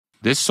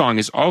This song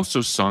is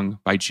also sung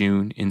by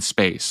June in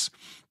space.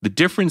 The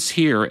difference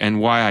here and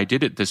why I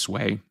did it this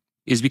way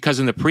is because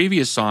in the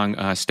previous song,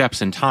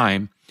 Steps in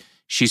Time,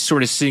 she's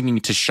sort of singing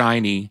to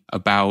Shiny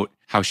about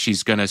how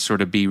she's going to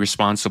sort of be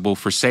responsible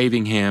for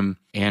saving him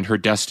and her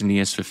destiny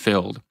is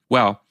fulfilled.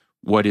 Well,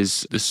 what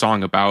is the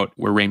song about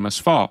Where Rain Must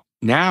Fall?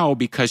 Now,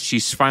 because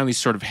she's finally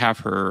sort of have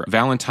her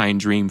Valentine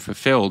dream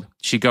fulfilled,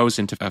 she goes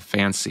into a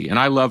fancy. And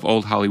I love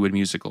old Hollywood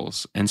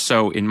musicals. And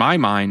so in my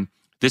mind,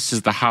 this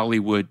is the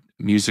Hollywood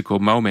musical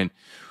moment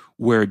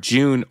where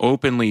June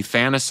openly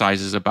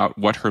fantasizes about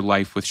what her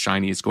life with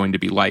Shiny is going to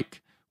be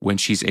like when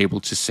she's able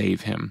to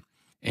save him.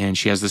 And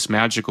she has this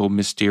magical,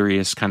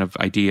 mysterious kind of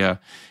idea.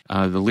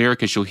 The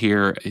lyric, as you'll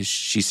hear, is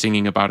she's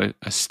singing about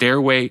a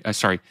stairway.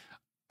 Actually,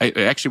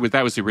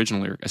 that was the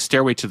original lyric, a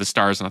stairway to the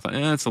stars. And I thought,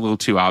 that's a little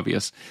too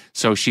obvious.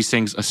 So she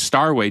sings a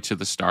starway to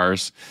the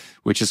stars,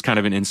 which is kind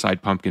of an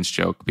Inside Pumpkins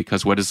joke,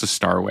 because what is a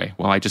starway?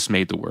 Well, I just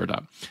made the word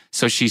up.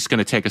 So she's going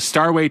to take a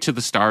starway to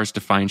the stars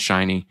to find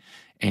Shiny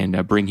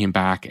and bring him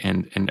back,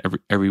 and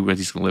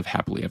everybody's going to live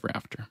happily ever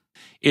after.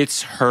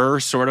 It's her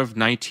sort of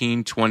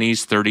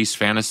 1920s, 30s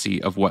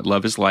fantasy of what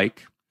love is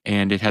like,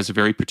 and it has a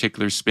very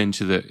particular spin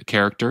to the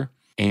character.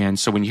 And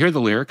so when you hear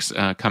the lyrics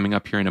coming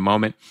up here in a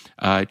moment,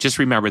 just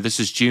remember this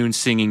is June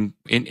singing.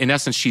 In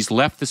essence, she's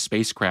left the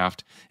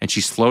spacecraft and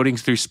she's floating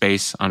through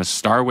space on a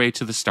starway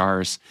to the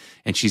stars,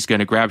 and she's going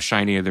to grab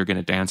Shiny and they're going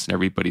to dance and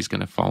everybody's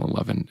going to fall in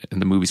love and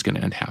the movie's going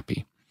to end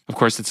happy. Of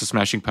course, it's a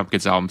Smashing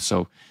Pumpkins album,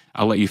 so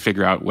I'll let you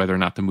figure out whether or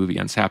not the movie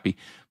ends happy.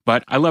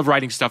 But I love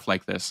writing stuff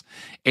like this.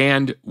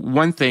 And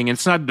one thing, and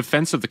it's not a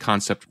defense of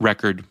the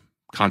record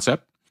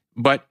concept,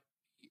 but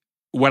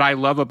what I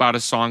love about a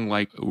song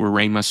like Where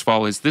Rain Must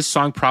Fall is this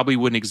song probably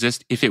wouldn't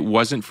exist if it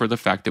wasn't for the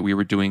fact that we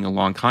were doing a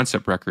long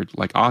concept record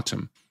like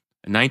Autumn,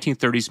 a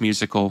 1930s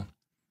musical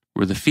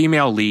where the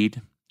female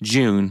lead,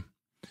 June,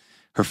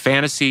 her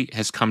fantasy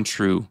has come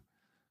true.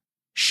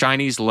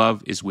 Shiny's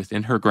love is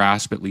within her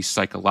grasp, at least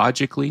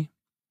psychologically,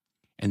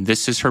 and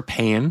this is her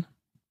pain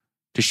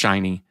to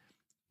Shiny,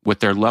 what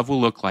their love will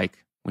look like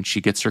when she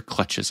gets her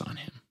clutches on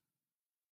him.